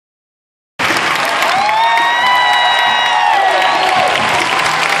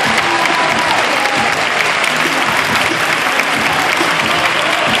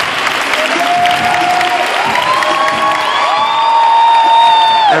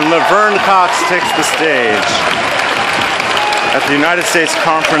And Laverne Cox takes the stage at the United States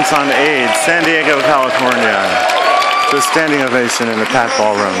Conference on AIDS, San Diego, California. To a standing ovation in the Pat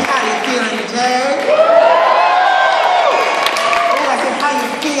Ballroom. How you feeling today? I said, how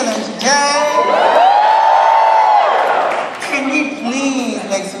you feeling today? Can we please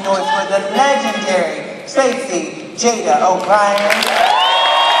make some noise for the legendary Tracy Jada O'Brien?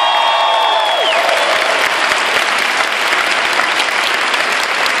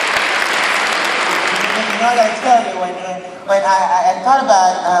 I gotta tell you, when I thought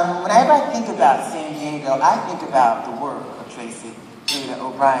about, whenever I think about San Diego, I think about the work of Tracy Jada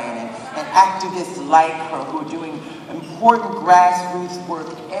O'Brien and activists like her who are doing important grassroots work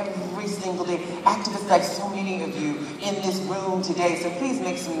every single day. Activists like so many of you in this room today, so please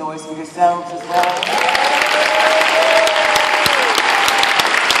make some noise for yourselves as well.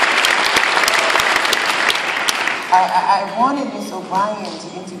 I wanted Miss O'Brien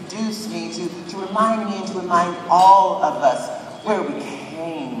to introduce me, to remind me and to remind all of us where we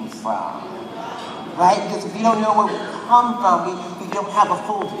came from, right? Because if we don't know where we come from, we don't have a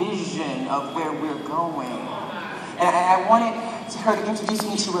full vision of where we're going. And I wanted her to introduce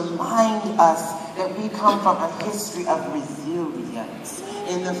me to remind us that we come from a history of resilience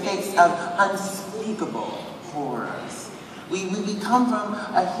in the face of unspeakable horrors. We come from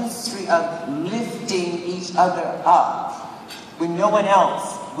a history of lifting each other up when no one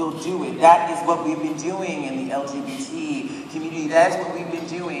else will do it. That is what we've been doing in the LGBT community. That is what we've been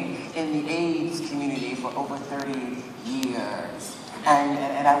doing in the AIDS community for over 30 years.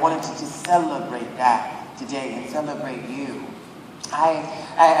 And I wanted to just celebrate that today and celebrate you.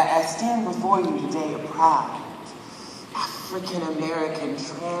 I stand before you today a proud African-American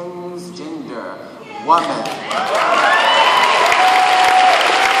transgender woman.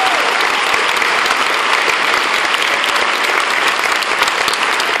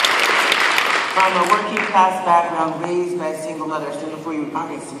 From a working class background, raised by a single mother, I stand before you an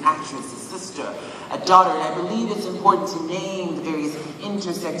artist, an actress, a sister, a daughter, and I believe it's important to name the various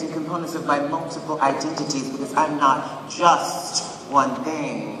intersecting components of my multiple identities because I'm not just one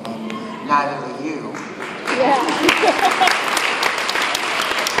thing, and neither are you. Yeah.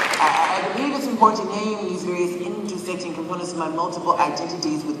 I believe it's important to name these various intersecting components of my multiple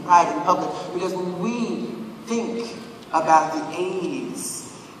identities with pride in public because when we think about the AIDS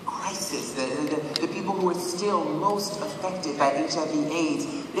crisis, the people who are still most affected by HIV/AIDS,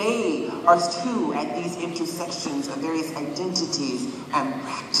 they are too at these intersections of various identities and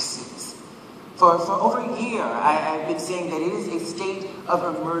practices. For over a year, I've been saying that it is a state of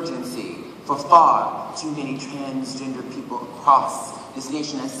emergency for far too many transgender people across this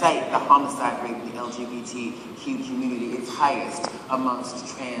nation. I cite the homicide rate in the LGBTQ community, its highest amongst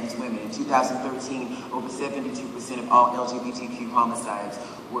trans women. In 2013, over 72% of all LGBTQ homicides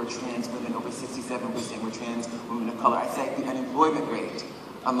were trans women, over 67% were trans women of color. I cite the unemployment rate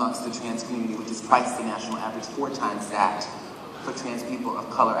amongst the trans community, which is twice the national average, 4 times that for trans people of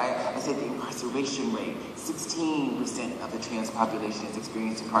color. I said the incarceration rate, 16% of the trans population has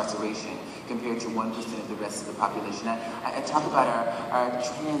experienced incarceration compared to 1% of the rest of the population. I talk about our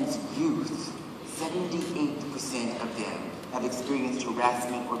trans youth. 78% of them have experienced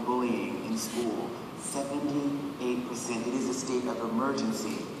harassment or bullying in school. 78%. It is a state of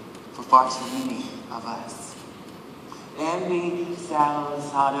emergency for far too many of us. Bambi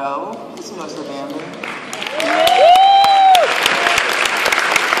Salazado, who's knows for Bambi?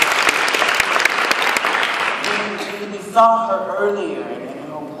 We saw her earlier, and in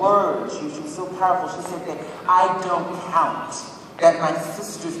her words, she was so powerful. She said that I don't count, that my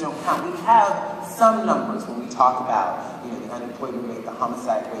sisters don't count. We have some numbers when we talk about, the unemployment rate, the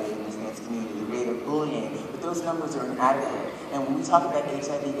homicide rate in the trans community, the rate of bullying, but those numbers are inadequate. And when we talk about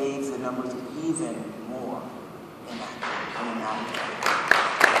HIV/AIDS, the numbers are even more inadequate.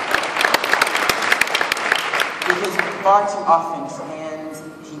 Because far too often, trans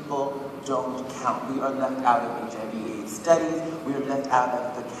people don't count. We are left out of HIV/AIDS studies. We are left out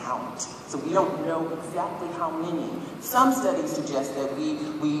of the count. So we don't know exactly how many. Some studies suggest that we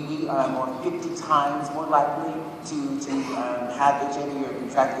are 50 times more likely to have HIV or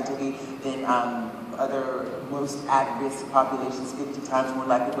contract HIV than other most at-risk populations, 50 times more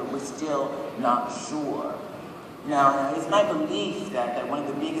likely, but we're still not sure. Now, it's my belief that one of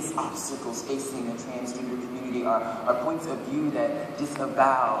the biggest obstacles facing the transgender community are points of view that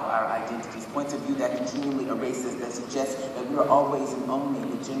disavow our identities, points of view that continually erase us, that suggest that we are always and only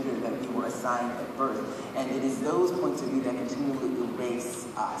the gender that we were assigned at birth. And it is those points of view that continually erase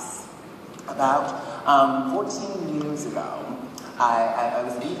us. About 14 years ago, I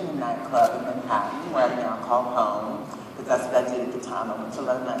was leaving a nightclub in Manhattan, where I now call home, because that's what I did at the time. I went to a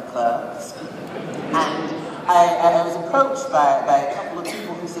lot of nightclubs. And I was approached by a couple of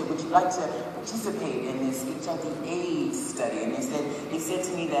people who said, would you like to participate in this HIV/AIDS study? And they said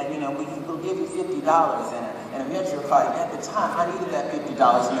to me that, we'll give you $50 and a Metro card. And at the time, I needed that $50 in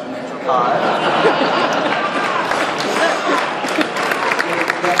that Metro card.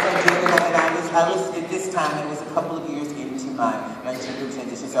 Yes, I did. And I was, at this time, it was a couple of years into my gender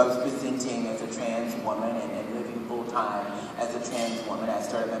transition. So I was presenting as a trans woman and living full-time as a trans woman. I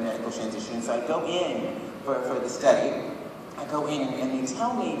started my medical transition. So I go in for the study. I go in and they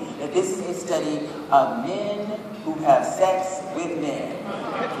tell me that this is a study of men who have sex with men.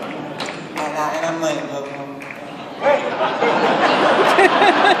 And I'm like, wait.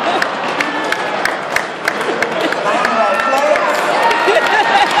 Am I in the right place?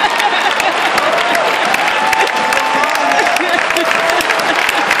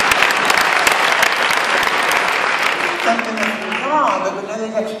 Something is wrong, but they're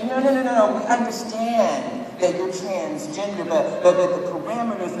like, no, we understand that you're transgender, but the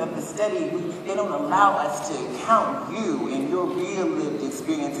parameters of the study, they don't allow us to count you and your real lived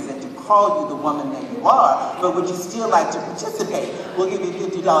experiences and to call you the woman that you are, but would you still like to participate? We'll give you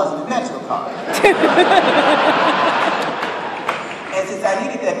 $50 in a Metro card. And since I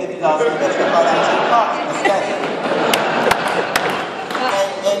needed that $50 in a Metro card, I took part in the study.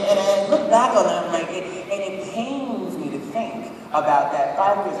 And I look back on it, I'm like, and it pains me to think about that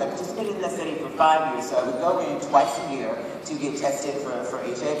 5 years. I participated in that study for 5 years, so I would go in twice a year to get tested for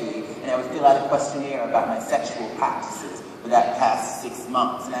HIV, and I would fill out a questionnaire about my sexual practices for that past 6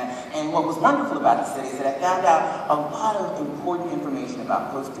 months. And what was wonderful about the study is that I found out a lot of important information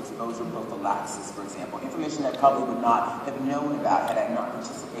about post-exposure prophylaxis, for example, information that I probably would not have known about had I not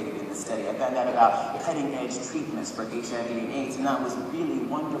participated in the study. I found out about cutting-edge treatments for HIV and AIDS, and that was really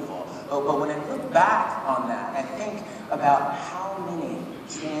wonderful. But when I look back on that, I think about how many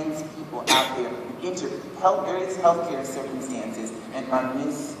trans people out there who enter various healthcare circumstances and are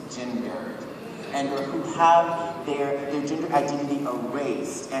misgendered, and who have their gender identity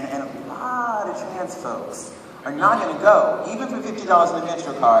erased. And a lot of trans folks are not going to go, even for $50 in a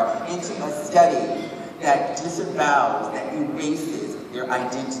Metro card, into a study that disavows, that erases their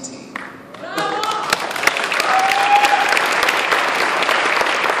identity.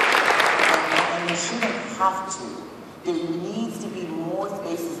 And they shouldn't have to. There needs to be more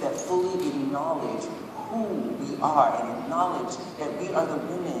spaces that fully acknowledge who we are and acknowledge that we are the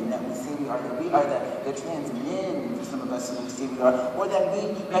women that we say we are, that we are the trans men, for some of us who say we are, or that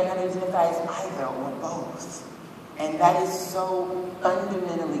we might not identify as either or both. And that is so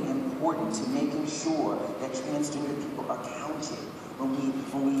fundamentally important to making sure that transgender people are counted when we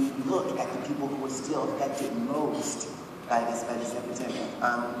look at the people who are still affected most by this epidemic.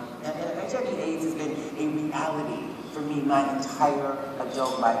 And HIV/AIDS has been a reality for me my entire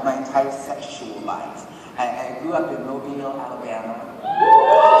adult life, my entire sexual life. I grew up in Mobile, Alabama.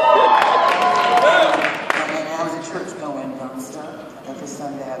 And I was a church-going youngster. Every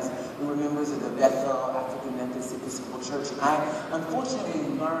Sunday we were members of the Bethel African Methodist Episcopal Church. And I unfortunately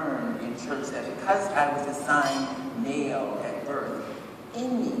learned in church that because I was assigned male at birth,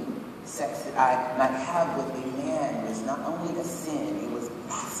 any sex that I might have with a man was not only a sin, it was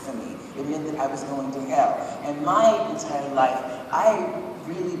blasphemy. It meant that I was going to hell. And my entire life, I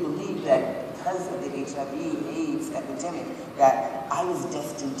really believed that because of the HIV/AIDS epidemic, that I was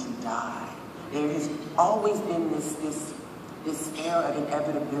destined to die. There has always been this air of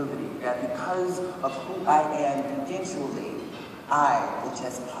inevitability that because of who I am eventually, I will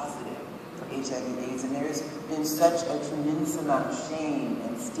test positive for HIV/AIDS. And there has been such a tremendous amount of shame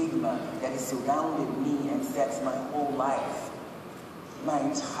and stigma that has surrounded me and sex my whole life. My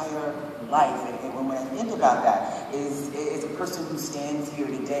entire life. And when I think about that, is a person who stands here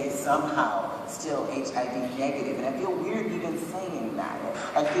today somehow still HIV negative. And I feel weird even saying that.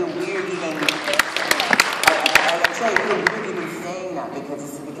 I feel weird even, I feel weird even saying that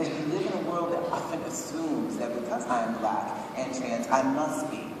because we live in a world that often assumes that because I'm black and trans, I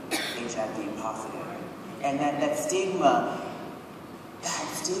must be HIV positive. And that stigma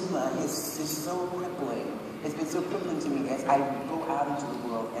is so crippling. It's been so crippling to me as I go out into the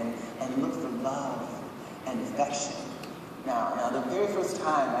world and look for love and affection. Now, the very first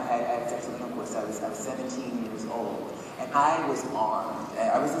time I had sexual intercourse, I was 17 years old, and I was armed.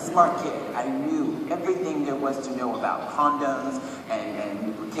 I was a smart kid. I knew everything there was to know about condoms and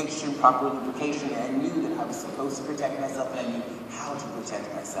lubrication, proper lubrication, and I knew that I was supposed to protect myself, and I knew how to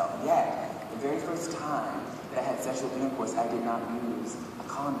protect myself. Yet, the very first time that I had sexual intercourse, I did not use a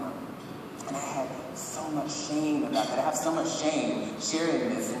condom. And I had so much shame about that. I have so much shame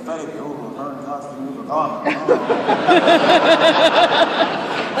sharing this in front of you. Oh, Laverne Cox,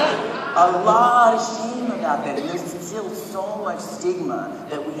 a lot of shame about that. And there's still so much stigma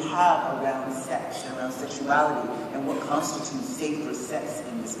that we have around sex and around sexuality and what constitutes safer sex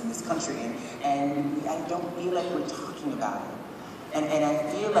in this country. And I don't feel like we're talking about it. And I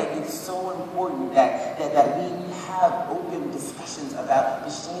feel like it's so important that we have open discussions about the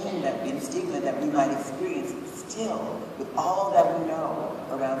shame and stigma that we might experience still with all that we know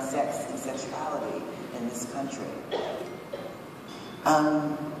around sex and sexuality in this country.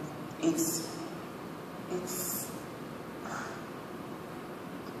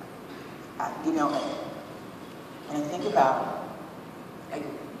 You know, and I think about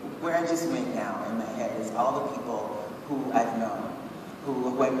where I just went now in my head is all the people who I've known,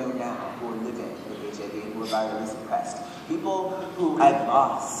 who I know now, who are living with HIV, who are virally suppressed. People who I've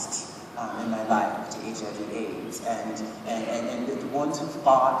lost in my life to HIV/AIDS, and the ones who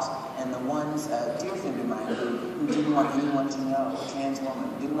fought, and the ones, a dear friend of mine who didn't want anyone to know, a trans woman,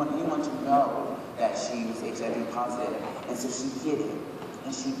 didn't want anyone to know that she was HIV positive, and so she hid it,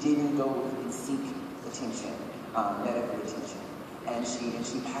 and she didn't go and seek attention, medical attention. And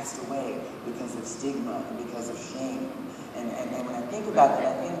she passed away because of stigma and because of shame. And when I think about that,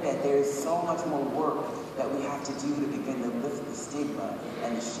 I think that there is so much more work that we have to do to begin to lift the stigma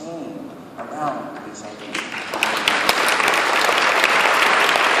and the shame around HIV.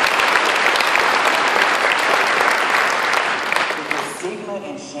 Because stigma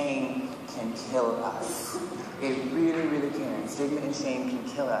and shame can kill us. It really, really can. Stigma and shame can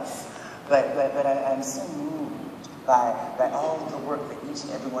kill us. But I'm so moved by all of the work that each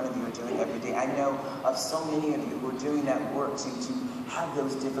and every one of you are doing every day. I know of so many of you who are doing that work to have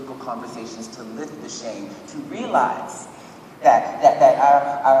those difficult conversations, to lift the shame, to realize that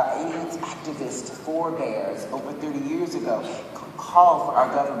our AIDS activist forebears over 30 years ago called for our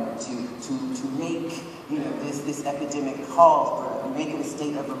government to make this epidemic call for make it a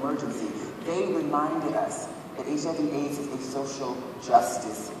state of emergency. They reminded us that HIV/AIDS is a social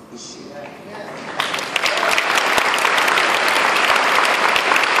justice issue.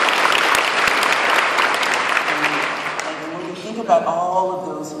 About all of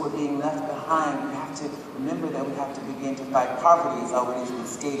those who are being left behind, we have to remember that we have to begin to fight poverty, as already has been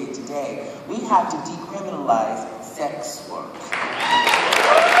stated today. We have to decriminalize sex work.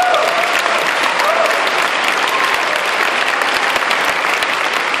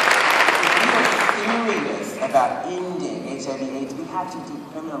 If we are serious about ending HIV/AIDS, we have to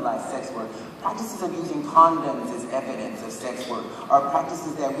decriminalize sex work. Practices of using condoms as evidence of sex work are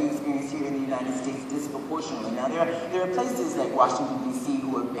practices that we experience here in the United States disproportionately. Now, there are places like Washington, D.C.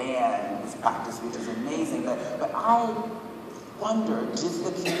 who have banned this practice, which is amazing, but I wonder, does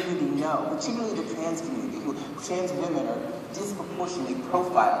the community know, particularly the trans community, trans women are disproportionately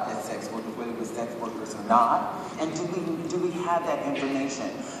profiled as sex workers, whether we're sex workers or not, and do we have that information?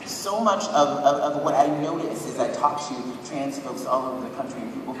 So much of what I notice as I talk to trans folks all over the country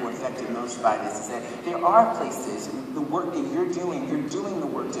and people who are affected most by this is that there are places, the work that you're doing the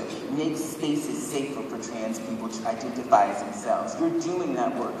work to make spaces safer for trans people to identify as themselves. You're doing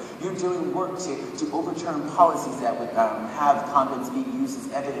that work. You're doing work to overturn policies that would have condoms being used as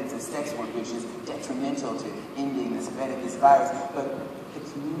evidence of sex work, which is detrimental to ending the spread of this virus. But the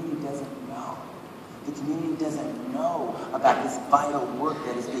community doesn't know. The community doesn't know about this vital work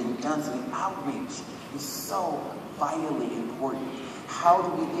that is being done. So the outreach is so vitally important. How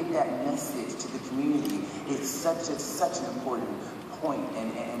do we get that message to the community? It's such an important point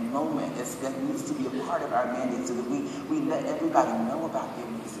and moment that needs to be a part of our mandate, so that we let everybody know about the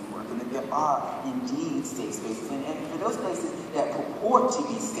amazing work, and that there are indeed safe spaces. And for those places that purport to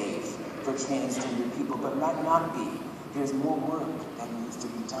be safe for transgender people, but might not be, there's more work that needs to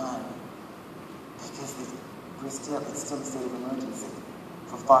be done. Because it's still a state of emergency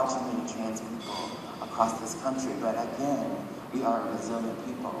for far too many trans people across this country. But again, we are a resilient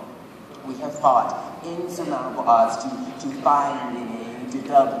people. We have fought insurmountable odds to find and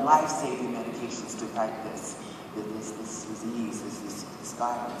develop life-saving medications to fight this disease, this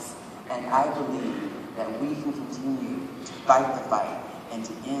virus. And I believe that we can continue to fight the fight and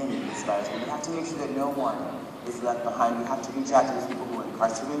to end this virus. But we have to make sure that no one is left behind. We have to reach out to those people who are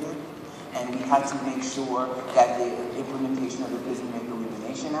incarcerated. And we have to make sure that the implementation of the Prison Rape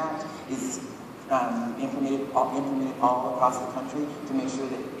Elimination Act is implemented all across the country, to make sure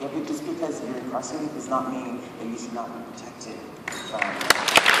that just because you're incarcerated does not mean that you should not be protected. Does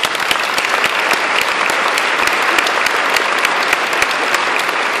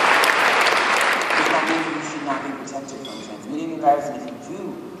not mean that you should not be protected from transmitting the virus. And if you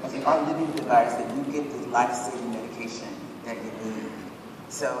as you are living with the virus, that you get the life-saving medication that you need.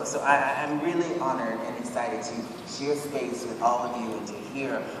 So I'm really honored and excited to share space with all of you and to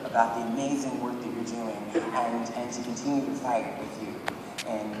hear about the amazing work that you're doing and to continue to fight with you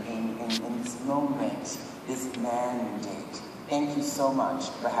in this moment, this mandate. Thank you so much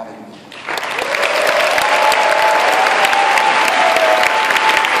for having me.